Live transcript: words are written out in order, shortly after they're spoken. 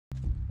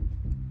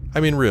I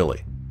mean,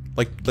 really.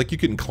 Like you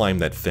couldn't climb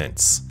that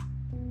fence.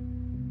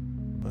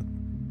 But,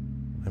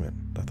 I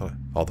mean, I thought...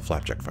 Oh, the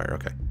flapjack fire,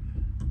 okay.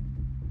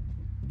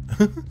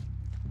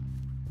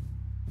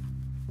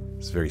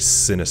 It's very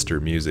sinister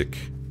music.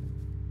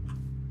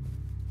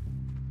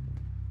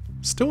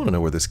 Still want to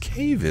know where this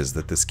cave is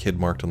that this kid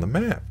marked on the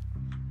map.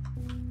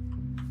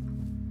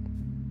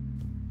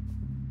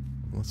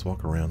 Let's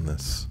walk around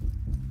this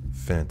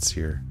fence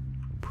here.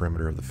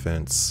 Perimeter of the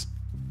fence.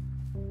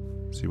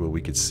 See what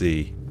we could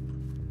see.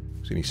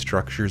 See any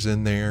structures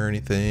in there or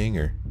anything?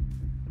 Or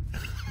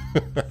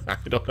I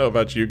don't know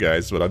about you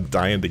guys, but I'm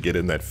dying to get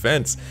in that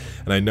fence.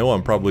 And I know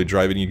I'm probably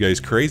driving you guys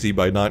crazy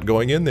by not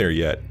going in there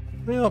yet.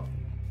 Well,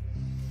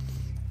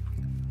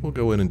 we'll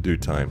go in due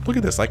time. Look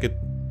at this. I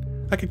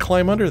could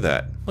climb under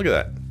that. Look at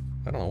that.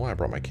 I don't know why I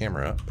brought my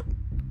camera up. But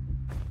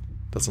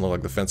doesn't look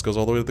like the fence goes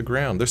all the way to the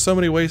ground. There's so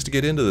many ways to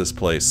get into this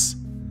place.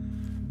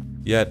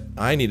 Yet,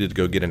 I needed to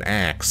go get an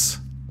axe.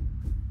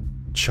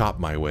 Chop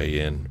my way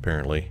in,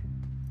 apparently.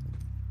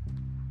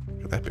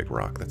 Look at that big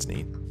rock. That's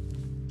neat.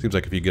 Seems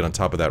like if you get on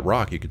top of that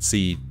rock, you could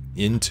see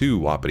into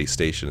Wapiti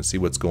Station and see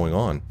what's going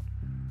on.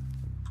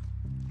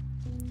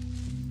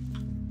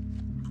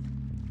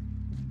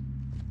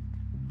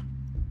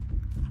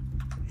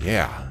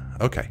 Yeah,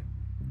 okay.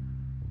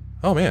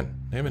 Oh man,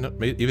 they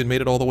haven't even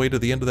made it all the way to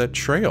the end of that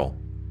trail.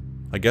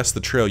 I guess the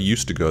trail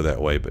used to go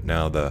that way, but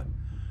now the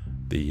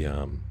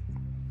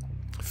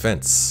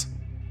fence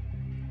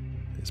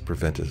has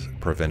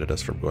prevented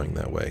us from going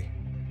that way.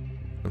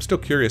 I'm still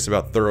curious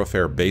about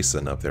Thoroughfare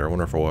Basin up there. I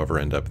wonder if we'll ever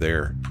end up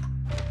there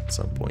at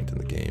some point in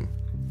the game.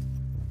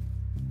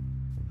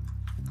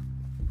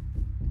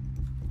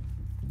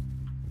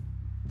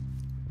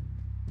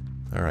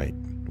 Alright,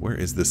 where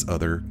is this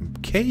other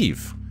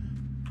cave?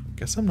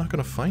 Guess I'm not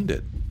gonna find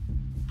it.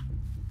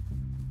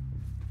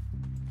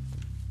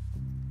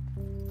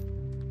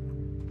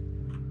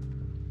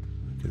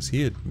 Because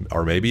he had...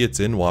 Or maybe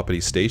it's in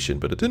Wapiti Station,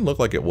 but it didn't look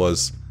like it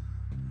was...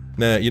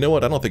 Nah, you know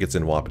what? I don't think it's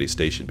in Wapiti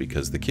Station,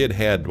 because the kid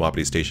had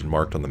Wapiti Station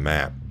marked on the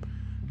map.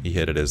 He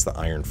had it as the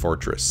Iron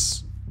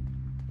Fortress.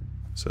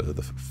 So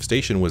the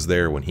station was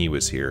there when he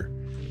was here.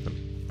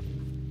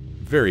 I'm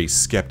very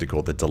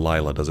skeptical that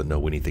Delilah doesn't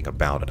know anything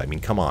about it. I mean,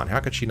 come on,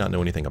 how could she not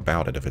know anything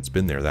about it if it's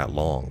been there that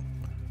long?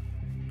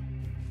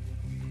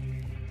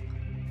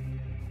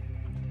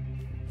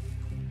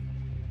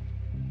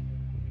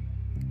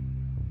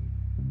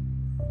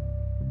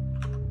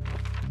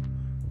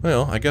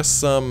 Well, I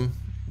guess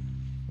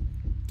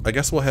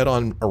we'll head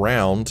on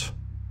around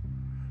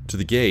to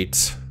the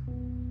gate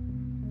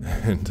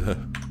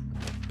and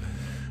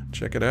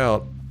check it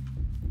out.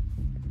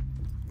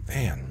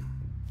 Man,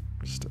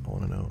 just I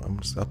want to know.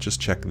 I'll just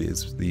check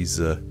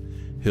these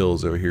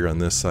hills over here on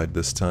this side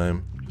this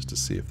time, just to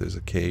see if there's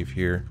a cave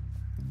here.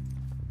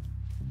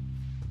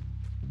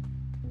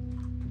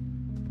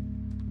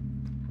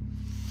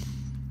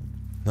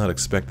 Not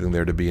expecting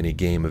there to be any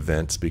game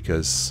events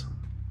because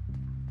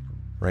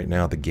right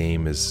now the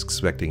game is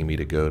expecting me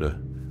to go to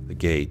the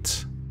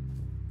gate.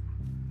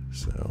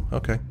 So,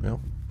 okay, well,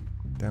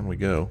 down we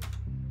go.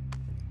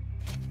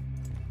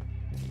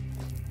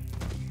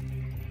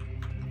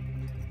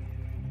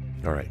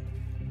 Alright.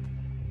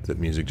 Is that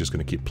music just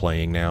going to keep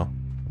playing now?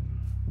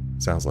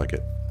 Sounds like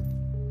it.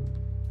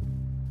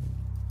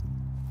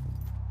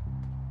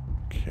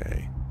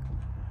 Okay.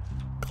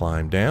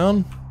 Climb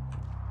down.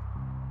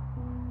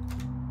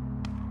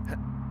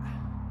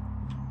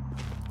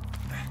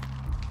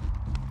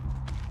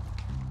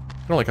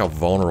 I don't like how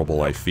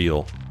vulnerable I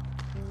feel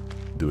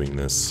doing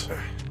this.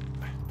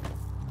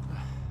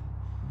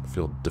 I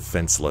feel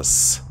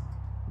defenseless.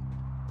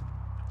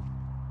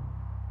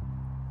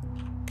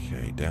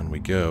 Okay, down we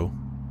go.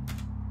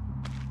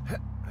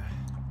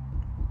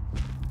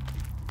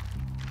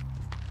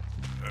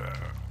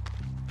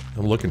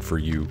 I'm looking for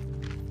you,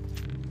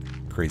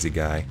 crazy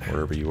guy,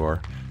 wherever you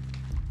are.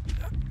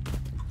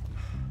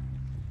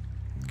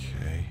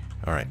 Okay,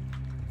 alright.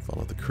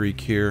 Follow the creek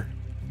here.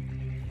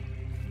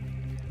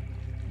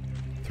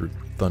 Through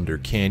Thunder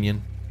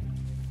Canyon.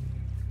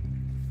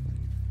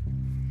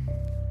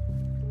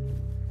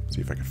 See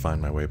if I can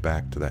find my way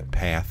back to that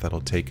path that'll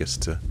take us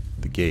to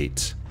the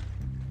gate.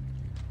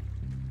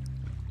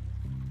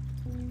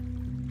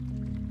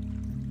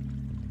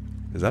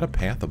 Is that a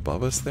path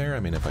above us there? I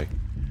mean,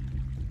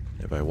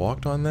 if I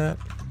walked on that?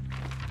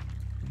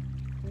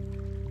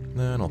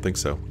 No, I don't think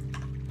so.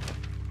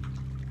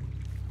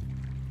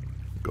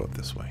 Go up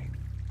this way.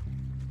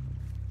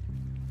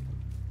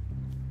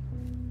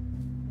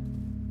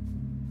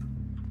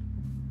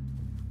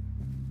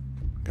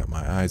 Got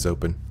my eyes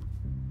open.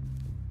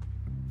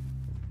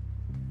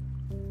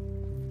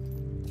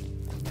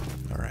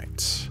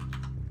 Alright.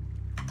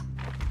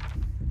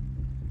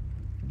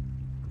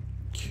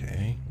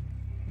 Okay.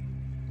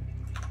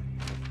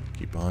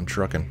 Keep on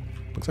trucking.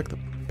 Looks like the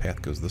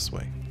path goes this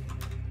way.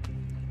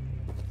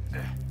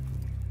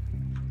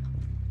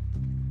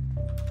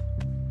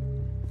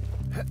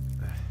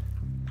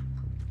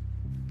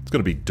 It's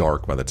gonna be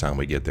dark by the time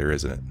we get there,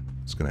 isn't it?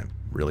 It's gonna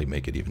really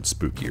make it even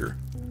spookier.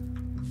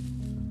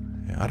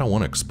 Yeah, I don't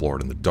want to explore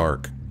it in the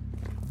dark.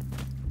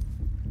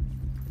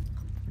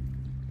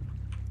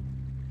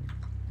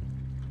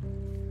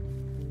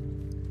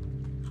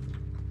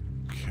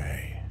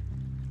 Okay.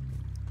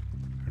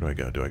 Where do I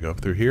go? Do I go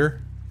up through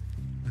here?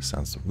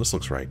 This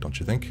looks right, don't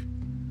you think?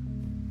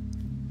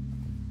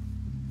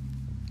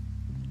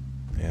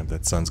 Damn,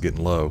 that sun's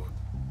getting low.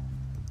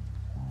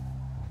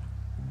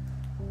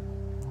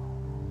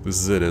 This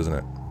is it, isn't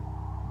it?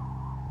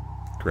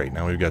 Great,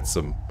 now we've got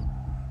some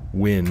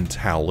wind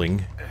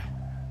howling.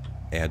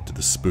 Add to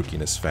the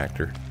spookiness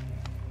factor.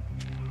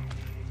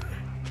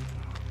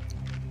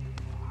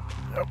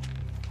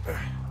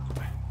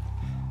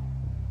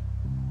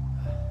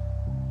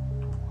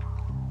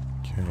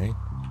 Okay.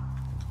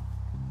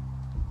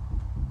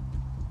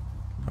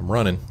 I'm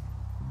running.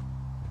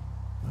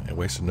 I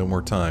wasted no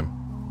more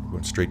time. We're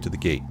going straight to the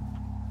gate.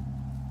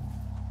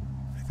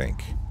 I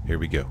think. Here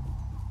we go.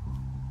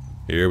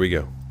 Here we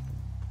go.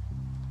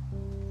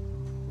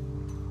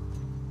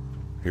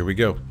 Here we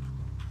go.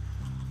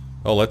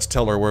 Oh, let's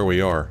tell her where we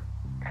are.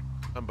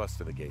 I'm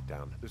busting the gate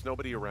down. There's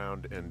nobody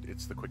around, and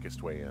it's the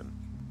quickest way in.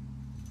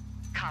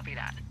 Copy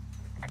that.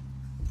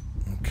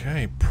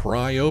 Okay,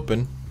 pry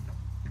open.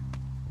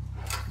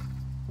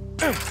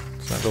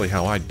 It's not really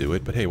how I'd do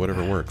it, but hey,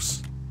 whatever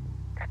works.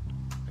 I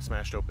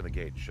smashed open the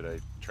gate. Should I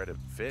try to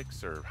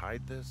fix or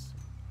hide this?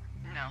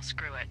 No,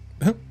 screw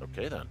it.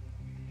 Okay, then.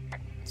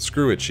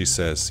 Screw it, she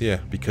says. Yeah,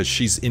 because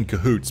she's in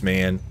cahoots,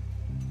 man.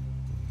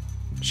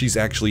 She's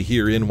actually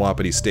here in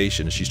Wapiti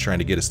Station, and she's trying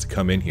to get us to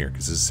come in here,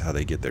 because this is how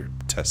they get their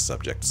test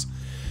subjects.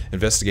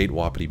 Investigate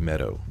Wapiti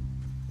Meadow.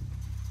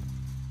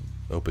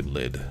 Open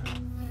lid.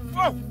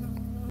 Whoa!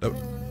 Oh,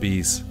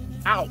 bees.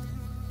 Ow!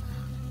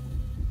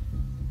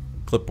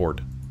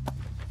 Clipboard.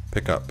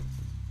 Pick up.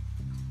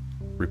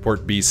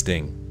 Report bee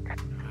sting.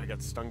 I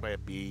got stung by a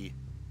bee.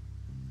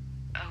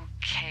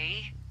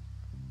 Okay.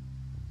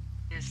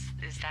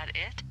 Is that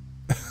it?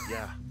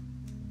 Yeah.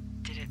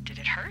 Did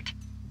it hurt?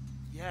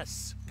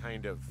 Yes,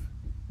 kind of.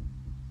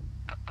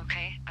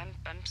 Okay, I'm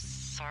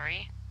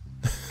sorry.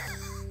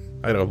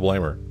 I don't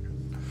blame her.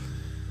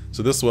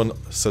 So this one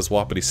says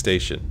Wapiti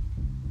Station.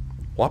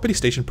 Wapiti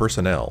Station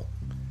personnel.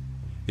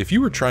 If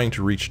you were trying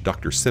to reach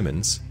Dr.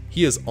 Simmons,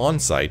 he is on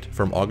site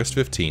from August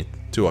 15th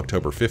to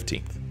October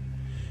 15th.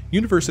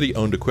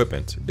 University-owned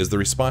equipment is the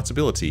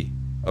responsibility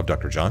of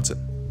Dr.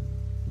 Johnson.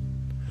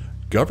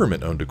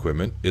 Government-owned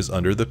equipment is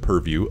under the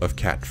purview of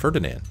Cat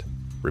Ferdinand.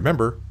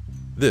 Remember,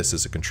 this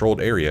is a controlled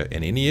area,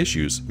 and any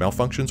issues,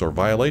 malfunctions, or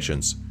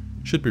violations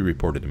should be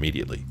reported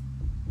immediately.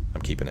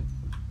 I'm keeping it.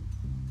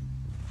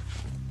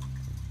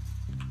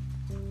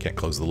 Can't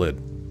close the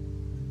lid.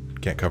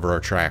 Can't cover our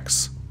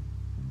tracks.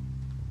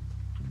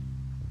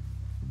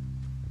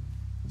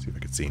 See if I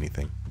can see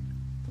anything.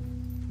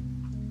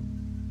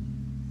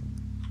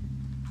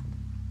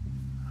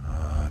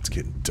 It's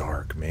getting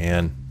dark,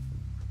 man.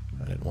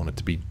 I didn't want it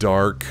to be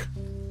dark.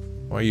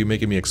 Why are you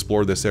making me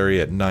explore this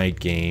area at night,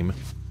 game?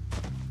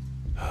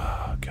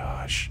 Oh,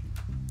 gosh.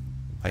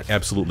 I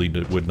absolutely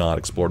would not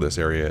explore this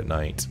area at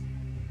night.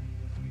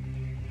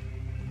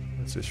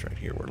 What's this right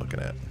here we're looking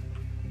at?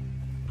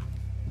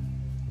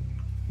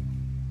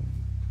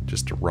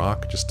 Just a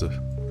rock? Just a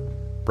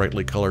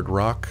brightly colored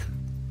rock?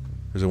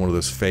 Or is it one of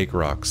those fake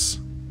rocks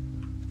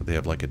that they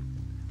have like at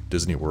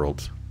Disney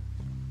World?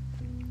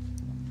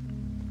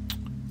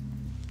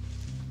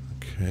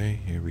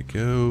 Okay, here we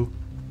go.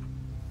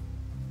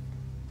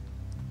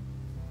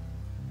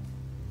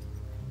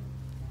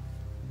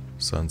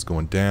 Sun's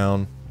going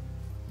down.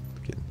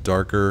 Getting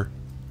darker.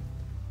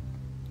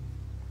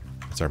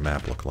 What's our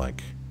map look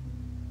like?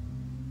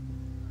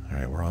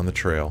 Alright, we're on the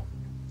trail.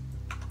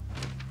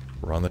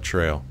 We're on the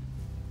trail.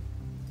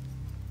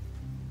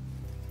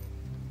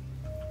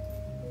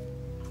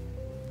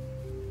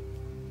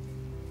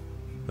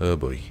 Oh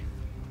boy.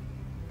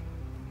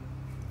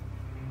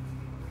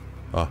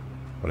 Oh,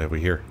 what have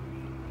we here?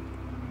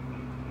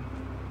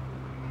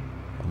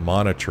 A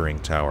monitoring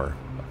tower.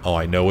 Oh,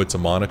 I know it's a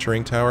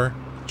monitoring tower.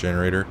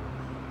 Generator.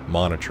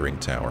 Monitoring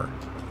tower.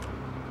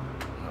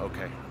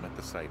 Okay, I'm at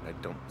the site. I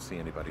don't see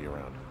anybody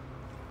around.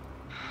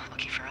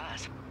 Lucky for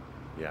us.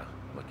 Yeah,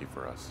 lucky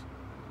for us.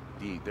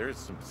 Dee, there's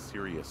some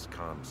serious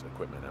comms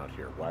equipment out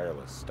here.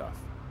 Wireless stuff.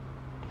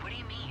 What do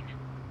you mean?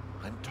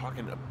 I'm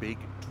talking a big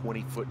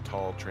 20-foot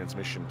tall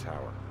transmission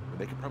tower. And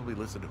they can probably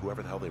listen to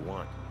whoever the hell they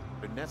want.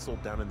 They're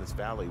nestled down in this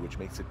valley, which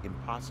makes it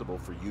impossible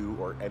for you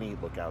or any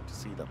lookout to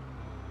see them.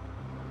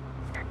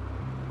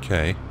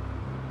 Okay.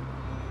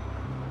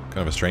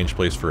 Kind of a strange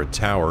place for a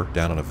tower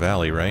down in a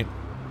valley, right?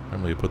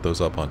 Normally you put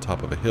those up on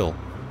top of a hill.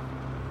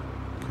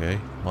 Okay,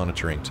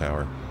 monitoring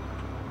tower.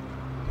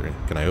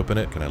 Can I open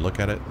it? Can I look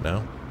at it?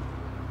 No?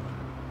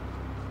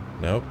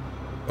 Nope.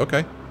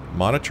 Okay.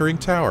 Monitoring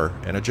tower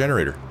and a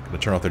generator. Can I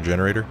turn off their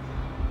generator?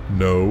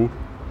 No.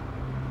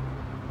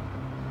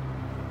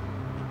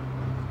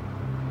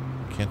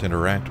 Can't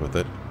interact with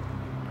it.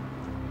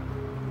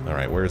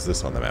 Alright, where is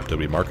this on the map? Did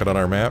we mark it on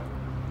our map?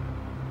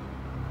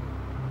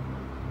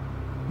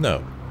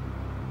 No.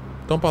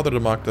 Don't bother to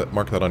mark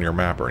that on your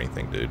map or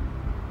anything, dude.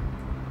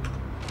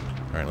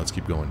 Alright, let's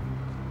keep going.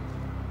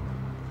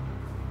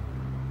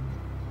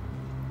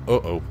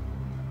 Uh-oh.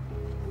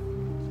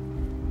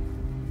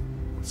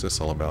 What's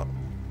this all about?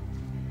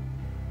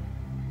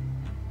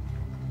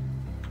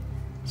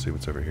 Let's see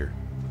what's over here.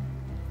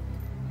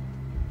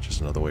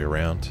 Just another way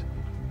around.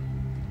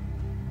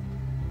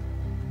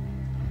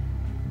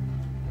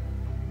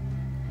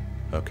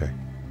 Okay.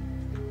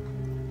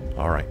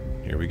 Alright,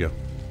 here we go.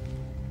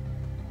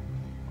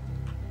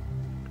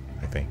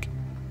 I think.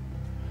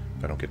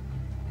 If I don't get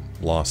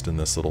lost in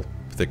this little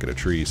thicket of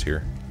trees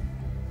here.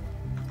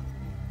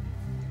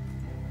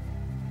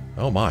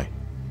 Oh my.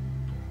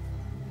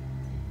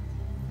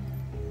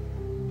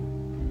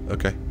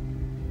 Okay.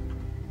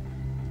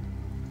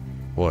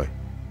 Boy.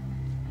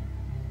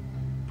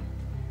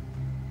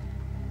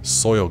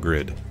 Soil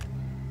grid.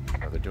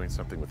 Oh, they're doing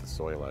something with the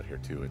soil out here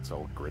too. It's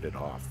all gridded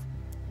off.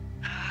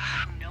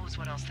 Who knows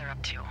what else they're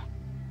up to?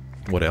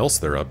 What else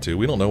they're up to?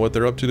 We don't know what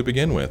they're up to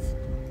begin with.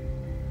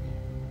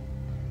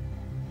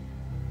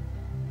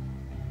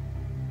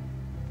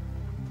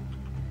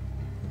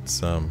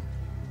 Let's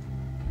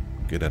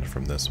get at it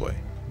from this way.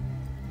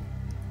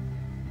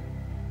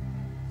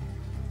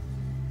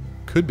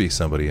 Could be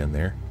somebody in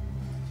there.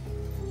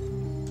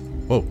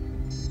 Whoa.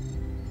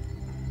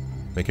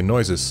 Making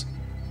noises.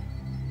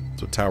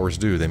 That's what towers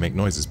do. They make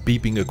noises.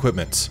 Beeping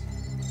equipment.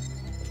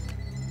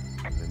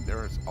 And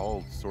there's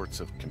all sorts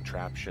of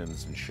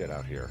contraptions and shit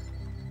out here.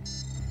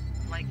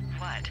 Like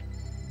what?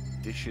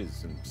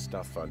 Dishes and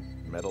stuff on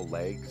metal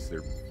legs. There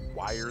are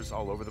wires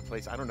all over the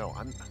place. I don't know.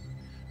 I'm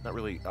not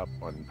really up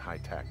on high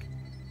tech.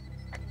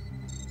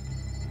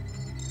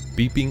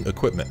 Beeping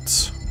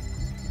equipment.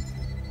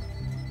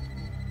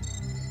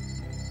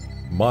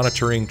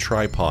 Monitoring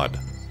tripod.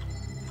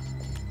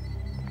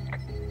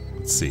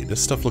 Let's see.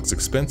 This stuff looks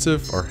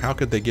expensive, or how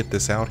could they get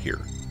this out here?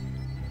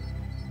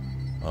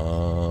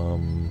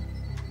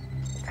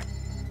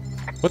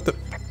 What the?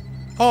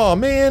 Oh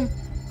man!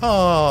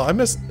 Oh, I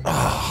missed.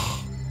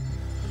 Oh.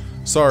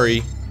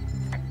 Sorry.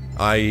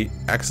 I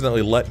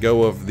accidentally let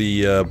go of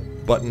the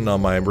button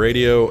on my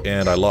radio,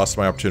 and I lost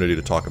my opportunity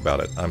to talk about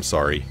it. I'm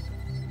sorry.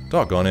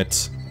 Doggone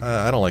it.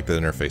 I don't like the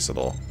interface at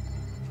all.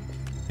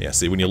 Yeah,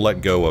 see, when you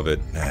let go of it...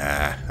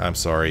 I'm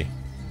sorry.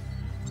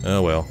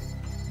 Oh well.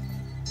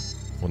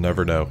 We'll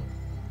never know.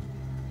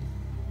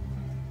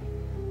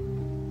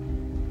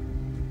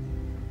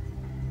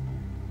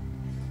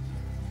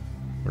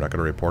 We're not going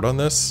to report on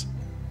this?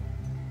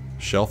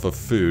 Shelf of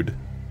food.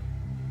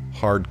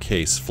 Hard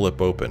case,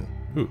 flip open.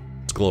 Ooh,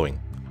 it's glowing.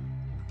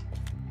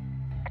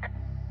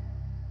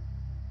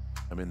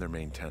 I'm in their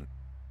main tent.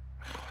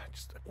 I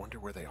wonder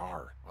where they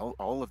are.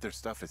 All of their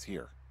stuff is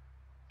here.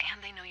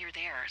 And they know you're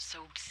there, so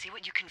see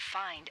what you can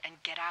find and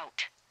get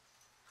out.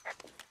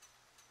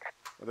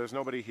 Well, there's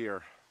nobody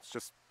here. It's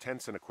just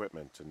tents and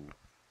equipment, and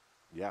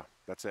yeah,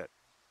 that's it.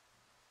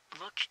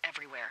 Look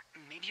everywhere.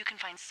 Maybe you can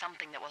find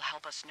something that will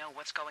help us know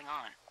what's going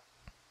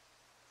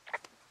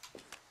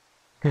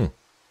on.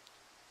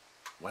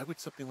 Why would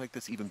something like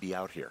this even be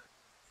out here?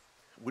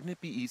 Wouldn't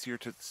it be easier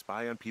to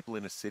spy on people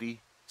in a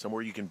city?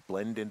 Somewhere you can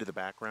blend into the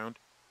background?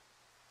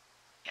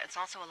 Yeah, it's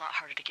also a lot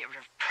harder to get rid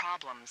of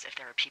problems if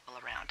there are people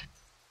around.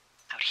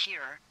 Out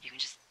here, you can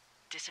just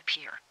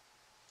disappear.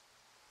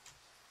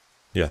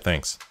 Yeah,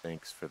 thanks.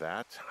 Thanks for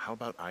that. How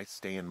about I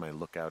stay in my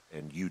lookout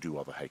and you do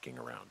all the hiking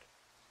around?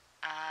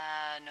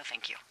 No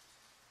thank you.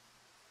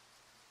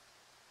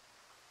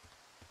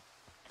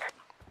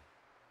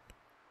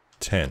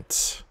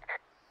 Tent.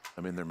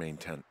 I'm in their main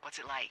tent. What's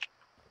it like?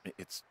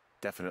 It's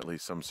definitely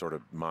some sort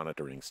of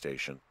monitoring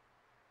station.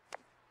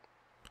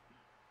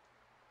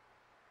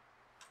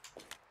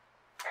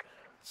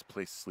 This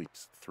place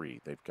sleeps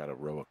 3. They've got a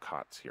row of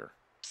cots here.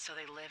 So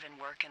they live and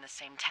work in the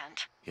same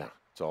tent? Yeah,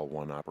 it's all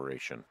one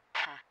operation.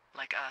 Huh,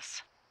 like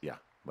us. Yeah,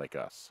 like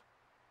us.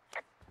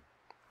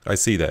 I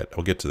see that.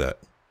 I'll get to that.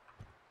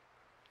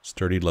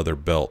 Sturdy leather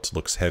belt.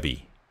 Looks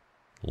heavy.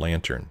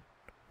 Lantern.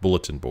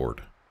 Bulletin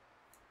board.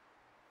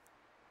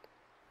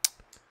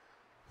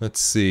 Let's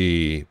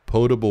see.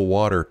 Potable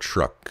water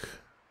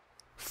truck.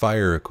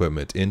 Fire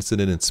equipment.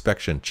 Incident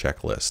inspection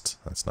checklist.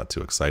 That's not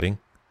too exciting.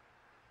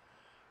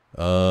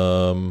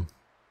 What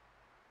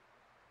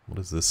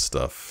is this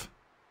stuff?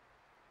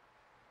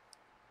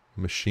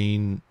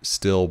 Machine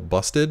still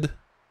busted?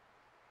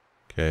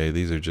 Okay,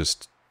 these are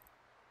just...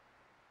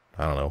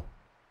 I don't know.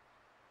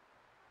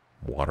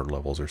 Water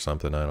levels or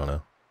something, I don't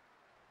know.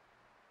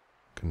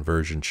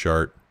 Conversion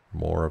chart.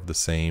 More of the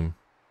same.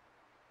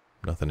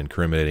 Nothing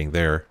incriminating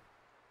there.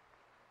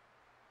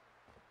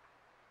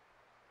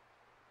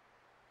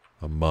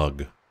 A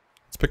mug.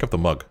 Let's pick up the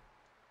mug.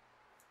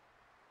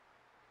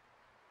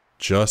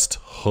 Just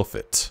hoof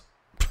it.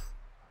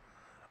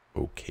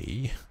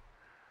 Okay.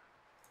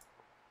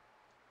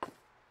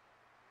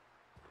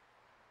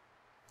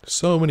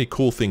 So many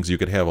cool things you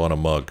could have on a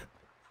mug.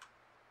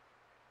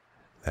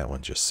 That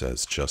one just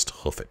says, just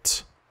hoof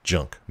it.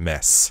 Junk.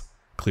 Mess.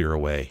 Clear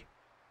away.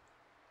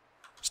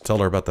 Just tell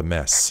her about the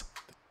mess.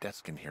 The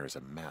desk in here is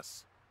a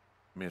mess.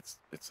 I mean,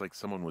 it's like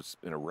someone was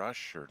in a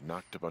rush or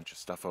knocked a bunch of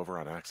stuff over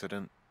on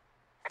accident.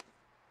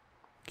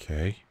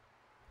 Okay.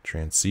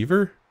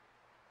 Transceiver?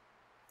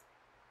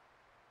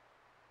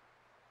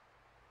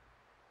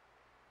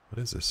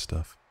 What is this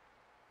stuff?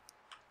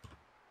 It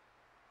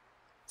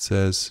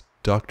says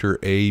Dr.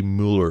 A.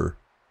 Mueller.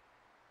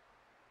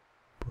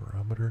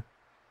 Barometer.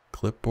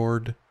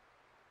 Clipboard.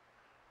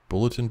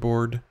 Bulletin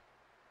board.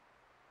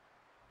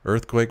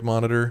 Earthquake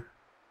monitor.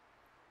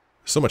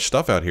 So much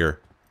stuff out here.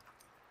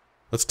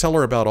 Let's tell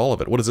her about all of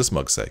it. What does this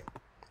mug say?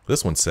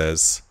 This one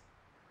says...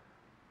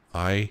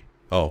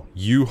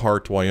 U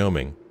Heart,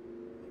 Wyoming.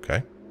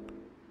 Okay.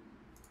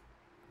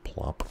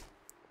 Plop.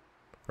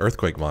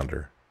 Earthquake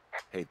monitor.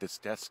 Hey, this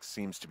desk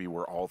seems to be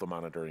where all the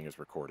monitoring is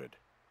recorded.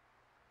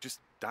 Just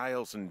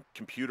dials and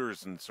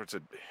computers and sorts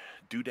of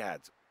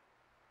doodads.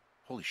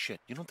 Holy shit,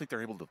 you don't think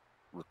they're able to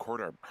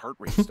record our heart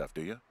rate stuff,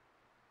 do you?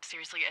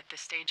 Seriously, at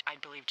this stage,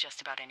 I'd believe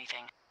just about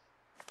anything.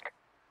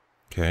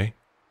 Okay.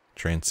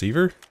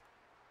 Transceiver?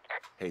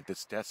 Hey,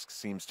 this desk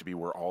seems to be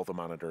where all the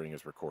monitoring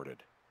is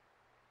recorded.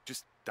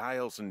 Just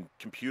dials and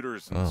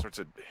computers and sorts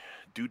of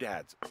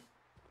doodads.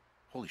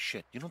 Holy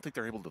shit, you don't think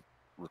they're able to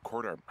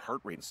record our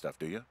heart rate and stuff,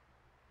 do you?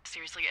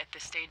 Seriously, at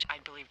this stage,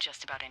 I'd believe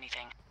just about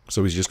anything.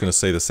 So he's just going to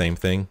say the same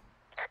thing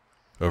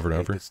over and Hey,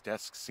 over? this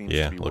desk seems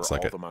to be where looks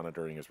like all it. the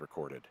monitoring is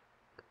recorded.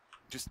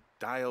 Just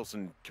dials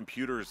and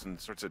computers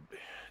and sorts of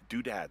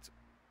doodads.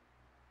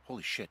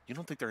 Holy shit, you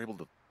don't think they're able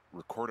to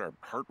record our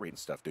heart rate and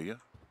stuff, do you?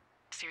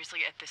 Seriously,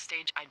 at this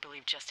stage, I'd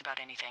believe just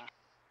about anything.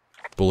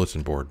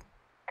 Bulletin board.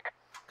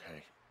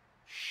 Okay.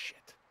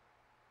 Shit.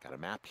 Got a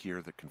map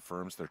here that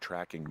confirms they're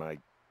tracking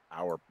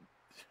our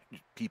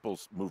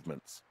people's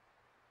movements.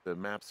 The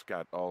map's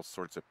got all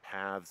sorts of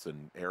paths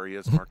and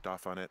areas marked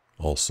off on it.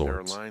 All There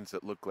are sorts. lines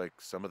that look like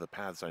some of the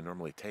paths I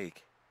normally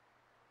take.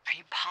 Are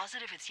you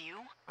positive it's you?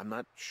 I'm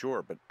not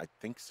sure, but I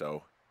think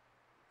so.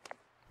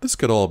 This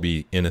could all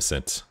be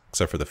innocent,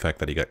 except for the fact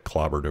that he got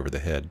clobbered over the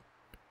head.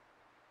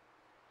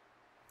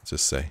 Let's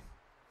just say.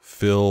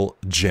 Fill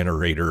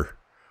generator.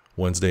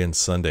 Wednesday and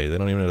Sunday. They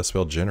don't even know how to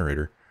spell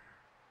generator.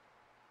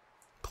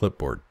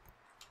 Clipboard.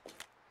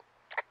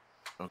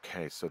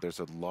 Okay, so there's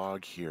a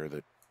log here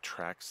that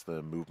tracks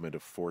the movement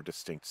of 4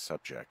 distinct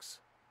subjects.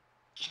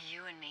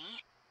 You and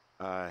me?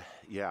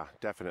 Yeah,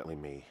 definitely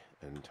me.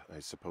 And I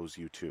suppose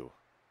you too.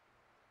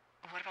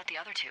 What about the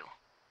other two?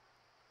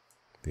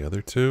 The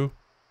other two?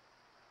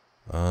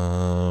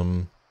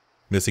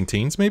 Missing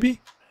teens, maybe?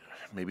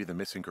 Maybe the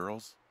missing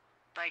girls?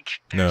 Like,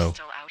 they're No.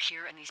 still out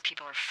here and these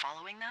people are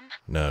following them?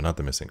 No, not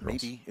the missing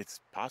girls. Maybe. It's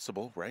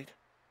possible, right?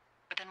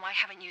 But then why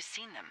haven't you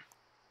seen them?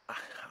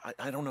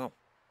 I don't know.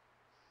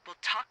 We'll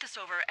talk this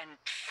over and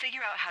figure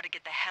out how to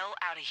get the hell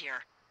out of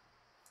here.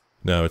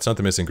 No, it's not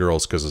the missing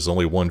girls because there's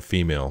only one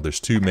female. There's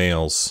 2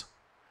 males,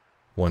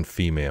 1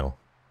 female.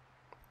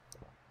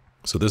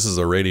 So this is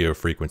a radio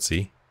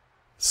frequency.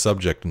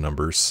 Subject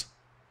numbers.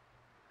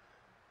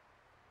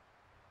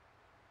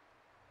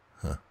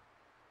 Huh.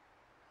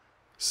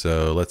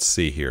 So let's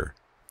see here.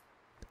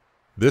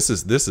 This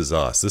is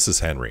us. This is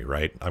Henry,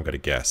 right? I'm gonna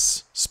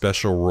guess.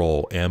 Special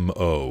role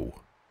MO.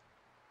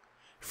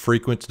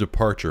 Frequent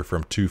departure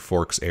from Two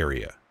Forks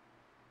area.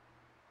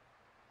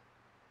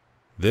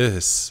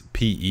 This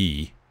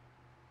PE.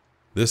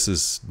 This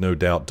is no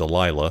doubt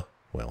Delilah.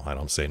 Well, I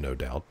don't say no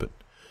doubt, but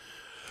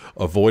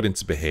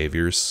avoidance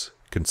behaviors.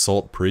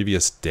 Consult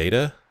previous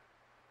data.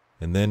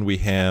 And then we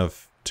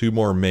have 2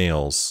 more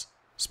males.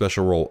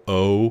 Special role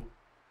O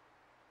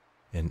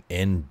and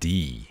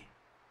ND.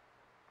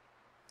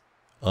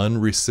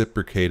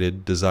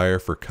 Unreciprocated desire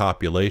for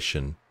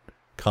copulation.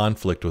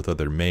 Conflict with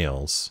other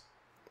males.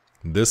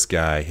 This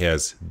guy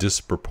has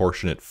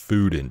disproportionate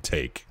food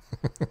intake.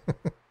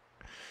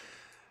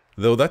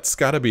 Though that's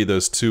got to be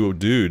those 2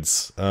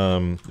 dudes.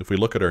 If we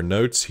look at our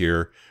notes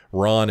here,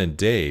 Ron and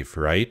Dave,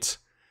 right?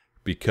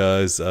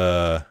 Because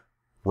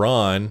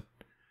Ron,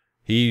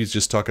 he's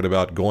just talking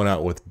about going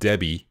out with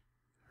Debbie,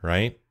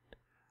 right?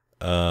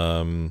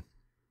 Let's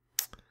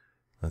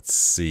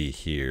see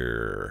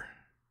here.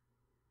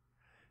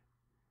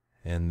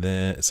 And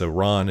then, so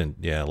Ron and,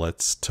 yeah,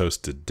 let's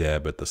toast to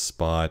Deb at the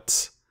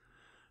spot.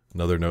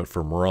 Another note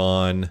from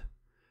Ron.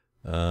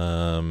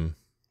 Note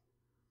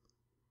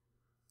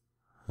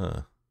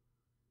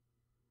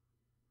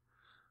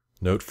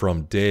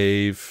from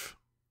Dave.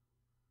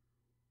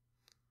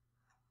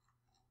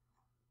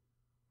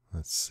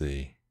 Let's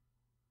see.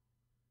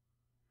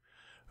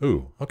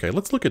 Ooh, okay,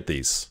 let's look at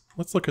these.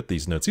 Let's look at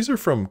these notes. These are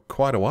from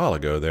quite a while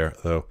ago there,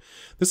 though.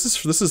 This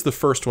is the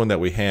first one that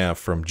we have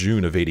from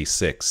June of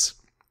 '86.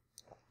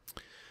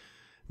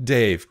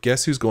 Dave,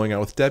 guess who's going out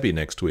with Debbie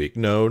next week?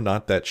 No,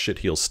 not that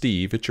shitheel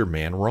Steve. It's your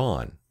man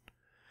Ron.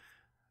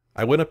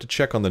 I went up to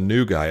check on the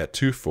new guy at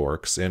Two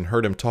Forks and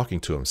heard him talking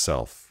to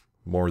himself,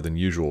 more than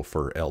usual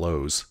for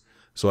LOs,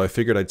 so I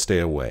figured I'd stay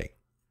away.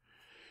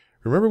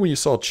 Remember when you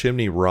saw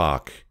Chimney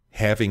Rock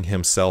having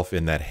himself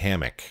in that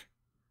hammock?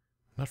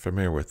 Not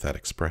familiar with that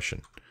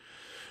expression.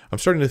 I'm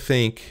starting to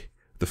think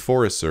the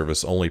Forest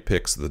Service only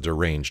picks the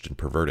deranged and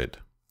perverted.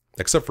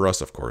 Except for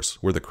us, of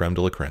course. We're the creme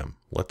de la creme.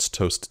 Let's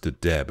toast to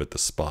Deb at the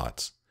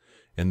spot.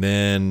 And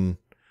then,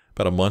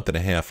 about a month and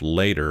a half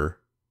later,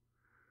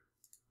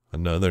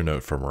 another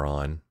note from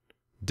Ron.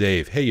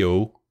 Dave, hey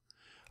yo.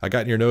 I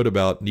got your note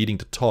about needing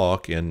to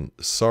talk, and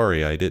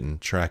sorry I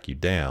didn't track you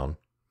down.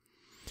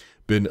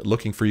 Been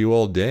looking for you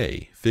all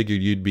day.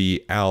 Figured you'd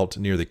be out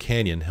near the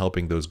canyon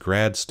helping those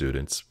grad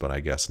students, but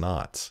I guess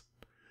not.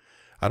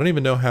 I don't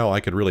even know how I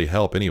could really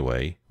help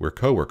anyway. We're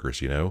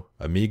coworkers, you know.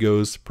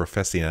 Amigos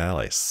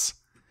profesionales.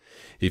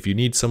 If you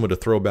need someone to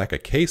throw back a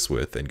case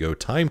with and go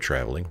time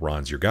traveling,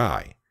 Ron's your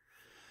guy.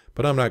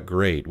 But I'm not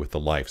great with the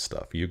life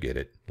stuff. You get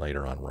it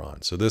later on,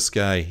 Ron. So this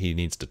guy, he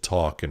needs to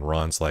talk, and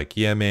Ron's like,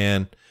 yeah,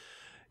 man,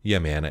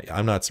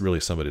 I'm not really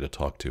somebody to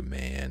talk to,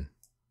 man.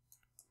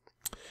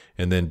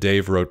 And then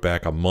Dave wrote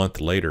back a month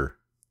later,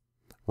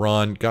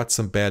 Ron, got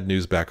some bad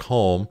news back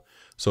home,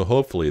 so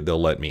hopefully they'll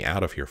let me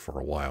out of here for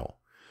a while.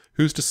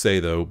 Who's to say,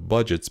 though,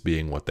 budgets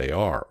being what they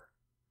are?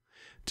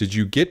 Did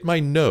you get my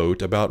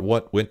note about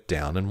what went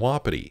down in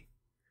Wapiti?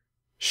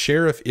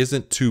 Sheriff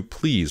isn't too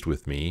pleased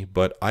with me,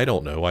 but I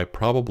don't know, I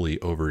probably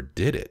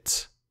overdid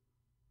it.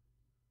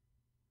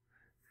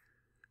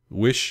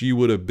 Wish you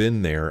would have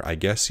been there. I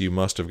guess you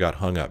must have got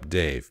hung up,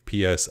 Dave.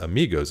 P.S.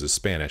 Amigos is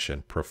Spanish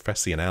and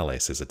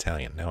profesionales is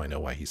Italian. Now I know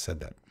why he said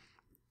that.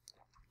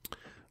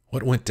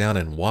 What went down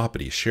in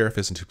Wapiti? Sheriff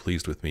isn't too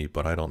pleased with me,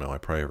 but I don't know, I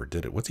probably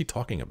overdid it. What's he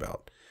talking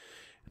about?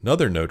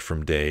 Another note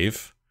from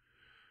Dave.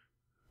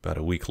 About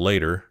a week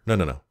later.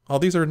 No. Oh,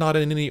 these are not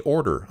in any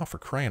order. Oh, for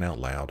crying out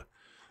loud.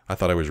 I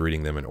thought I was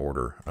reading them in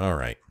order. All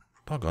right.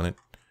 Doggone it.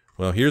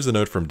 Well, here's a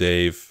note from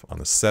Dave on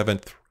the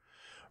 7th.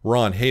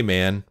 Ron, hey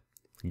man.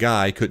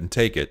 Guy couldn't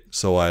take it,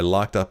 so I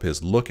locked up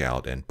his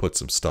lookout and put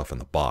some stuff in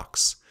the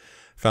box.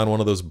 Found one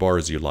of those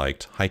bars you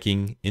liked.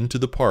 Hiking into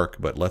the park,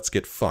 but let's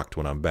get fucked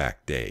when I'm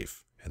back,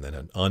 Dave. And then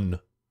an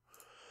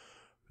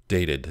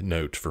undated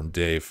note from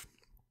Dave.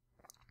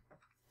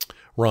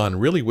 Ron,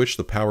 really wish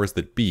the powers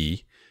that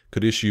be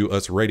could issue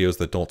us radios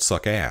that don't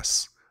suck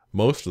ass.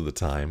 Most of the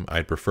time,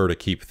 I'd prefer to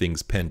keep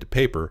things pen to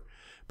paper,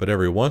 but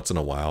every once in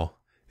a while,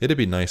 it'd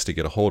be nice to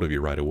get a hold of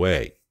you right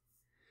away.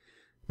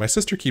 My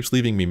sister keeps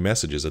leaving me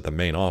messages at the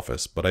main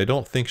office, but I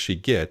don't think she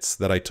gets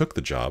that I took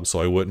the job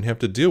so I wouldn't have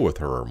to deal with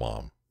her or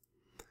Mom.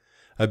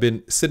 I've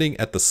been sitting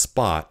at the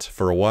spot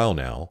for a while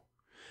now,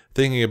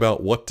 thinking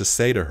about what to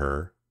say to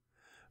her,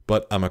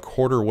 but I'm a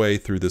quarter way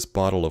through this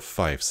bottle of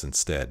Fifes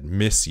instead.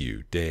 Miss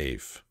you,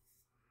 Dave.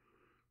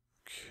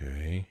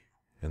 Okay,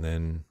 and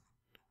then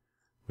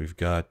we've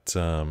got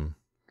a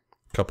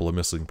couple of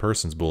missing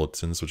persons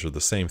bulletins, which are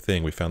the same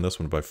thing. We found this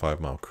one by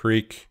 5 Mile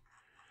Creek.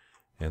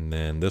 And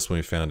then this one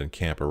we found in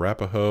Camp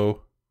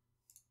Arapahoe.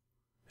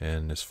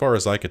 And as far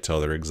as I could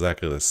tell, they're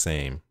exactly the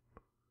same.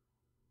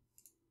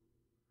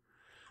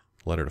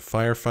 Letter to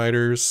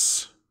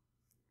firefighters.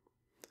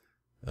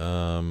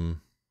 And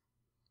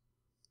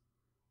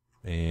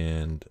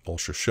Old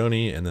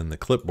Shoshone, and then the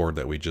clipboard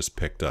that we just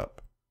picked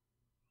up.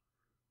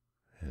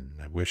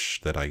 And I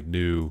wish that I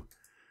knew.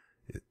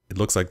 It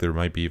looks like there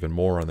might be even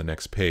more on the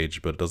next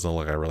page, but it doesn't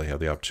look like I really have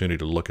the opportunity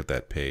to look at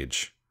that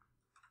page.